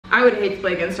I would hate to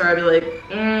play against her. I'd be like,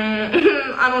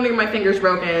 I don't think my finger's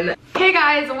broken. Hey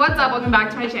guys, what's up? Welcome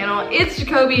back to my channel. It's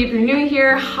Jacoby. If you're new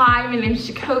here, hi, my name's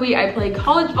Jacoby. I play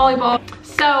college volleyball.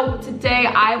 So today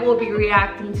I will be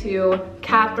reacting to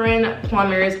Kathryn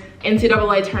Plummer's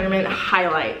NCAA tournament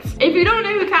highlights. If you don't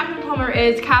know who Kathryn Plummer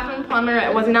is, Kathryn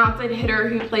Plummer was an outside hitter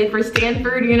who played for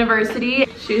Stanford University.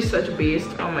 She's such a beast,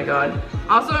 oh my god.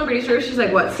 Also, I'm pretty sure she's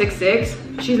like, what,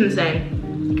 6'6"? She's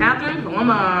insane. Kathryn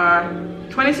Plummer,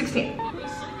 2016.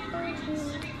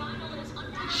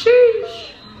 Sheesh.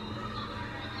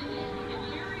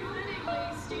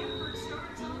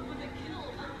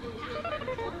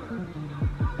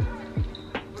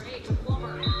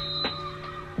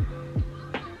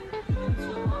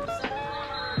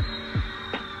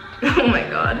 Oh my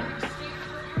god.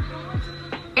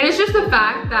 And it's just the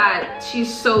fact that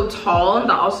she's so tall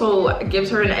that also gives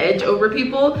her an edge over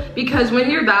people, because when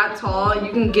you're that tall,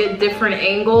 you can get different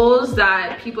angles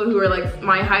that people who are like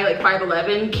my height, like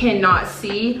 5'11", cannot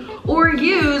see or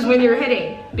use when you're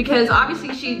hitting. Because obviously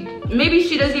maybe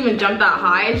she doesn't even jump that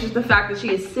high, it's just the fact that she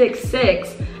is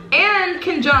 6'6" and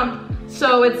can jump.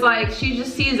 So it's like she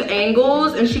just sees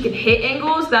angles and she can hit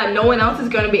angles that no one else is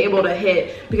going to be able to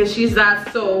hit because she's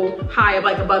that so high,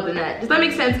 like above the net. Does that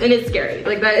make sense? And it's scary.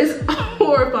 Like, that is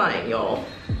horrifying, y'all.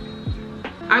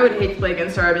 I would hate to play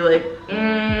against her. I'd be like,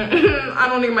 I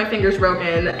don't think my finger's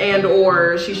broken, and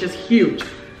or she's just huge.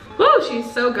 Whoa,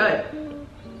 she's so good.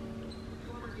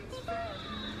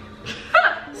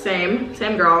 Same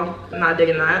girl. I'm not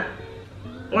digging that.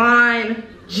 Line.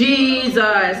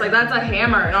 Jesus, like that's a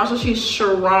hammer, and also she's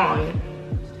strong.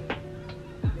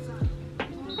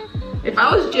 If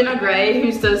I was Jenna Gray,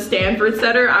 who's the Stanford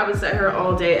setter, I would set her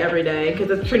all day, every day,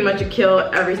 because it's pretty much a kill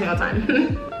every single time.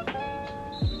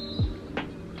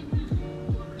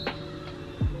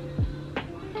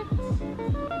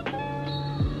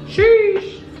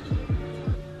 Sheesh.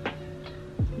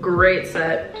 Great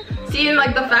set. See, and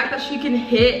like the fact that she can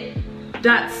hit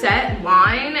that set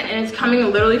line and it's coming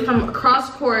literally from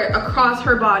across court, across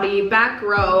her body, back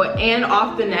row, and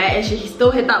off the net, and she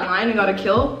still hit that line and got a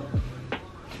kill.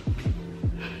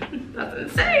 That's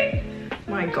insane.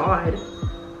 My god.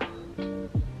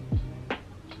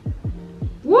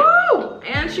 Woo!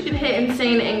 And she can hit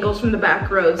insane angles from the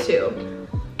back row too.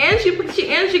 And she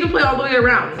can play all the way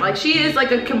around. Like, she is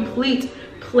like a complete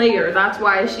player. That's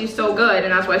why she's so good,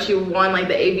 and that's why she won like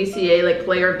the ABCA like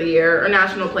player of the year or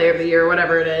national player of the year,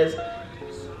 whatever it is,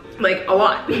 like a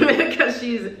lot. Because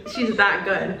she's that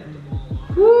good.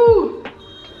 Woo.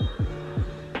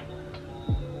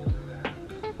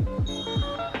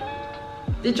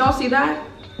 Did y'all see that?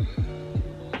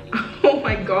 Oh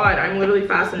my god, I'm literally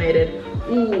fascinated.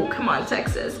 Ooh, come on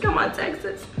Texas, come on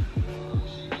Texas.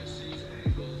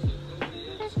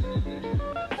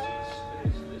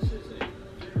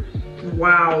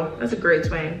 Wow, that's a great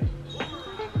swing.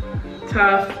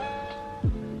 Tough.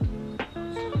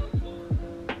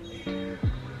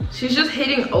 She's just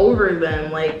hitting over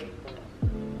them. Like,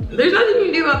 there's nothing you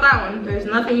can do about that one. There's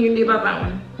nothing you can do about that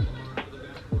one.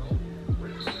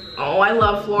 Oh, I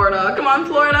love Florida. Come on,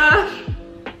 Florida.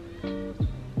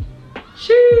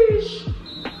 Sheesh.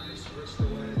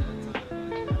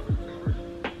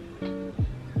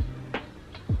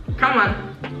 Come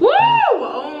on. Woo!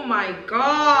 Oh my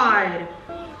god.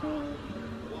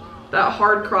 That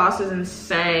hard cross is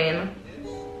insane.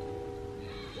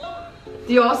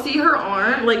 Do y'all see her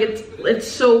arm? Like, it's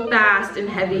so fast and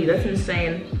heavy. That's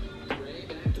insane.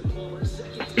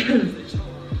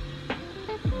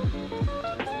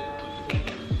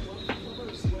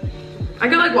 I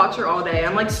could like watch her all day.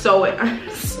 I'm so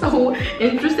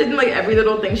interested in like every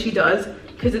little thing she does,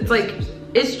 because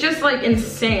it's just like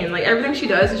insane. Like, everything she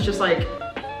does is just like,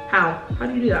 how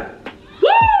do you do that?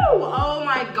 Woo! Oh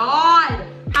my god.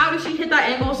 How did she hit that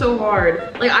angle so hard?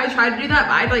 Like, I tried to do that,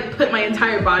 but I'd like put my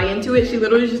entire body into it. She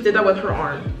literally just did that with her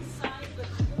arm.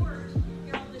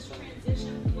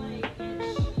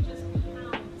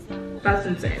 That's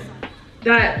insane.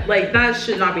 That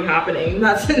should not be happening.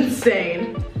 That's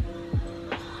insane.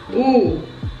 Ooh,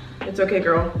 it's okay,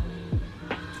 girl.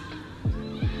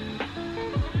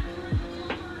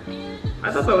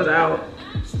 I thought that was out.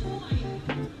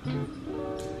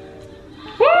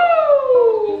 Woo!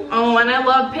 Oh, and I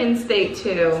love Penn State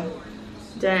too.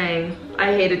 Dang,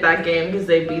 I hated that game because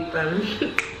they beat them.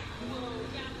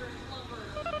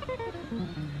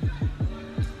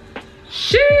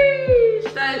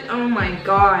 Sheesh! Oh my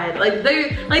god. Like,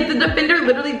 the defender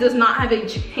literally does not have a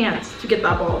chance to get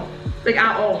that ball. Like,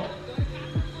 at all.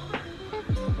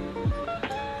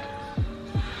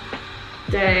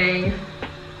 Dang.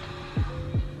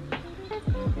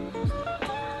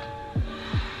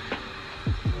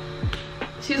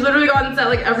 She's literally gotten set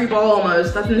like every ball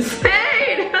almost. That's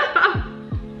insane.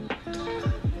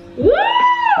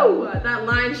 Woo! That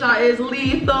line shot is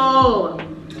lethal.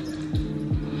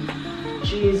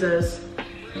 Jesus.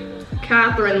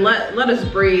 Kathryn, let us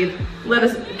breathe. Let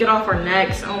us get off our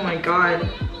necks. Oh my God.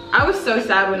 I was so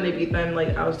sad when they beat them.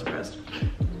 Like, I was depressed.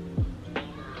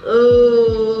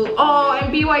 Ooh. Oh,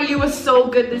 and BYU was so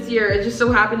good this year. It just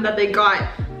so happened that they got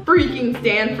freaking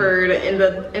Stanford in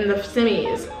the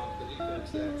semis.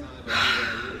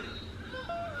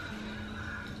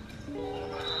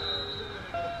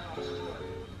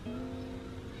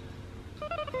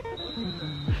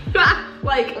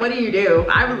 Like, what do?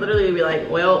 I would literally be like,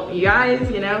 well, you guys,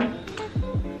 you know,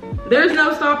 there's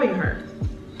no stopping her.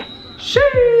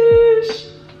 Sheesh.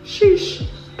 Sheesh.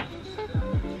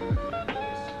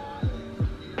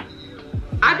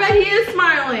 I bet he is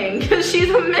smiling because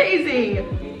she's amazing.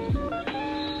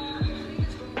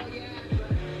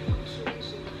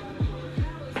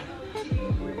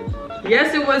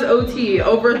 Yes, it was OT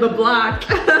over the block.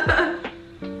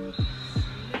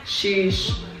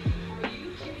 Sheesh.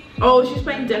 Oh, she's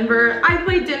playing Denver. I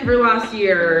played Denver last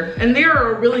year, and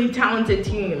they're a really talented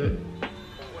team.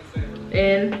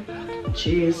 And,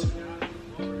 jeez.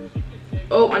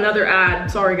 Oh, another ad.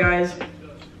 Sorry, guys.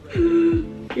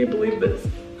 Can't believe this.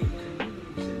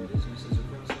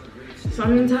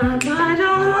 Sometimes I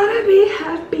don't want to be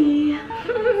happy.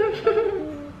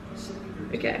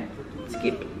 Okay,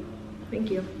 skip.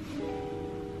 Thank you.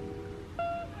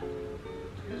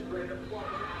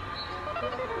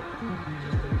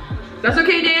 That's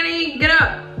okay, Danny. Get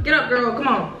up. Get up, girl. Come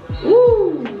on.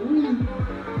 Ooh.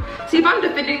 See, if I'm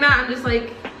defending that, I'm just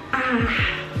like,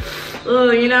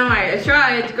 oh, you know, I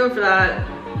tried to go for that.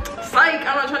 Psych,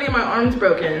 I'm not trying to get my arms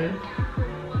broken.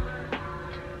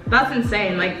 That's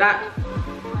insane. Like, that's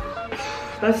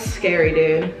scary,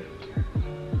 dude.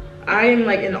 I am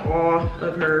like in awe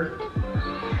of her.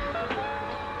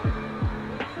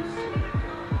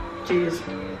 Jeez.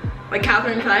 Like,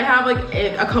 Kathryn, can I have like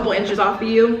a couple inches off of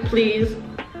you, please?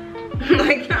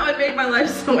 Like, that would make my life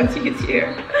so much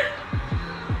easier.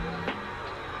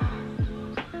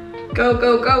 Go,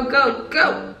 go, go, go,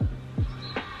 go.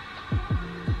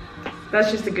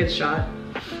 That's just a good shot.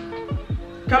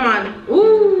 Come on.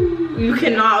 Ooh, you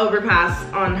cannot overpass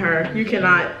on her. You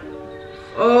cannot.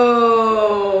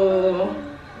 Oh.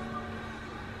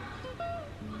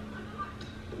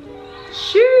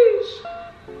 Sheesh.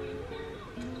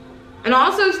 And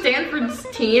also Stanford's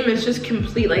team is just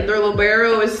complete. Like, their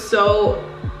libero is so,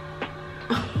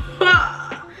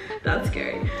 that's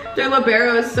scary. Their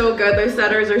libero is so good. Their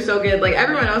setters are so good. Like,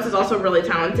 everyone else is also really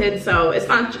talented. So it's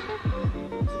not,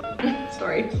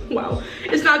 sorry, wow.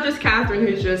 It's not just Kathryn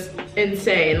who's just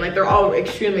insane. Like, they're all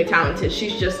extremely talented.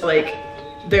 She's just like,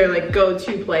 their like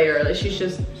go-to player. Like, she's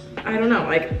just, I don't know.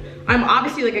 Like, I'm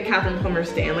obviously like a Kathryn Plummer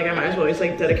stan. Like, I might as well just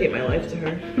like dedicate my life to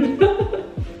her.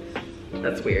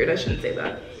 That's weird, I shouldn't say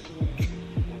that.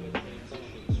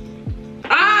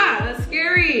 Ah, that's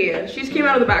scary. She just came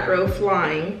out of the back row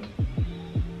flying.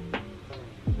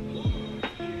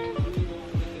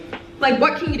 Like,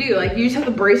 what can you do? Like, you just have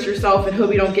to brace yourself and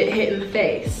hope you don't get hit in the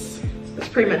face. That's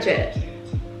pretty much it.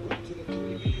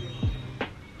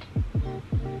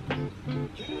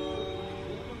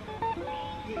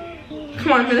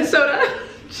 Come on, Minnesota.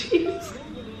 Jeez.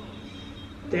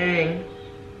 Dang.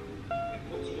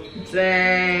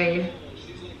 Dang.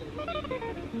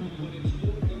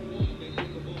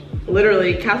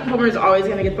 Literally, Kathryn Plummer is always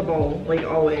gonna get the ball, like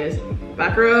always.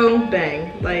 Back row,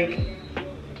 bang. Like,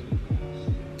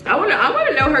 I wanna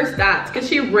know her stats because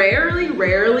she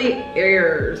rarely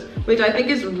errs, which I think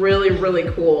is really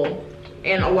cool.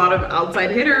 And a lot of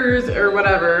outside hitters or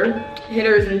whatever,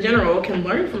 hitters in general, can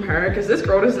learn from her because this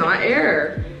girl does not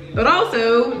err. But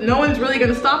also, no one's really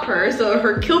gonna stop her, so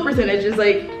her kill percentage is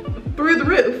like through the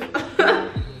roof.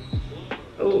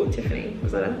 Oh, Tiffany,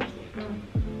 was that it? Oh.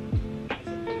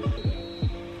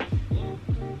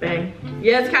 Bang.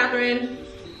 Yes, Kathryn.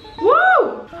 Woo!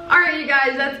 Alright, you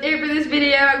guys, that's it for this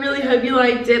video. I really hope you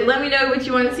liked it. Let me know what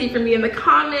you want to see from me in the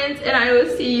comments, and I will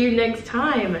see you next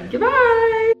time.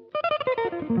 Goodbye!